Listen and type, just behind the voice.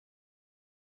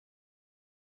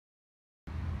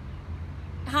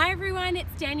Hi everyone,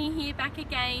 it's Danny here back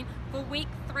again for week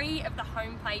 3 of the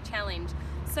Home Play Challenge.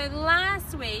 So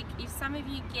last week, if some of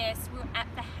you guessed, we were at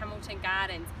the Hamilton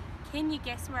Gardens. Can you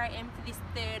guess where I am for this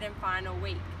third and final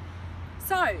week?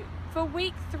 So for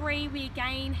week 3, we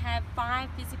again have 5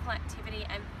 physical activity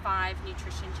and 5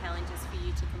 nutrition challenges for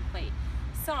you to complete.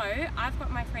 So I've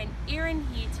got my friend Erin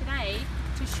here today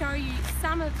to show you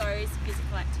some of those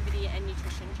physical activity and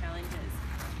nutrition challenges.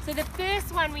 So the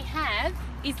first one we have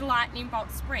is lightning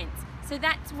bolt sprints. So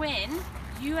that's when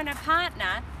you and a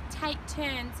partner take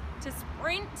turns to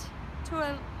sprint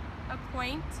to a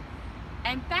point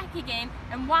and back again,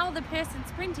 and while the person's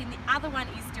sprinting, the other one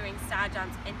is doing star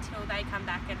jumps until they come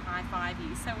back and high five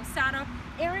you. So we'll start off.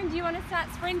 Erin, do you want to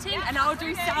start sprinting? Yeah, and I'll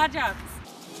do star jumps.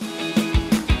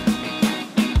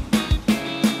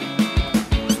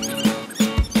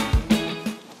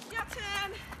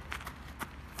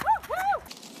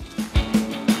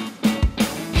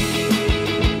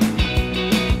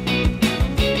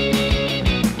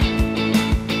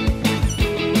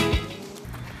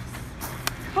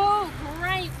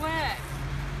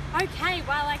 Okay,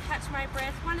 while I catch my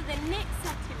breath, one of the next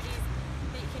activities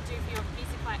that you can do for your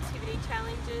physical activity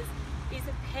challenges is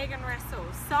a peg and wrestle.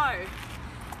 So,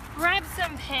 grab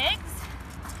some pegs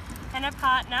and a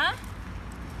partner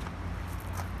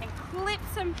and clip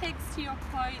some pegs to your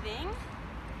clothing.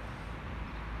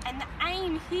 And the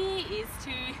aim here is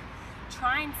to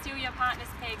try and steal your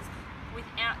partner's pegs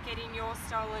without getting yours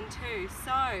stolen too.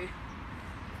 So,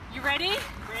 you ready?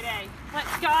 Ready.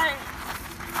 Let's go.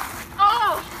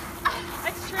 Oh!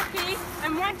 It's tricky,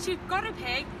 and once you've got a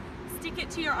peg, stick it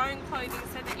to your own clothing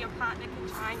so that your partner can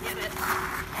try and get it.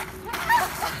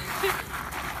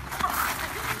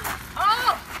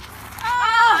 Oh!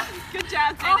 Good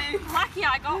job, Danny. Oh, lucky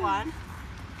I got one.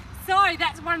 So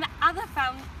that's one of the other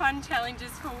fun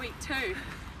challenges for week 2.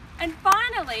 And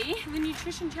finally, the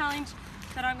nutrition challenge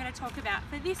that I'm going to talk about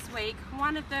for this week,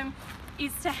 one of them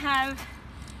is to have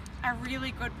a really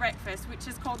good breakfast, which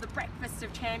is called the Breakfast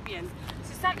of Champions.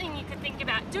 So something you could think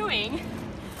about doing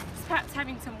is perhaps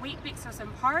having some Wheat Bix or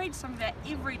some porridge, some of our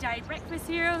everyday breakfast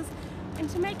cereals, and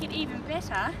to make it even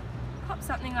better, pop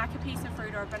something like a piece of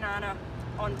fruit or a banana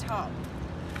on top.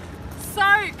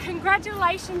 So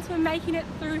congratulations for making it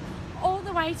through all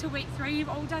the way to week 3. You've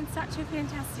all done such a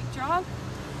fantastic job.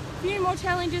 A few more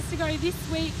challenges to go this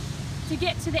week to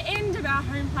get to the end of our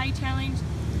Home Play Challenge,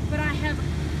 but I have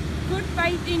good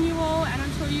faith in you all, and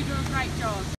I'm sure you do a great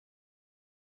job.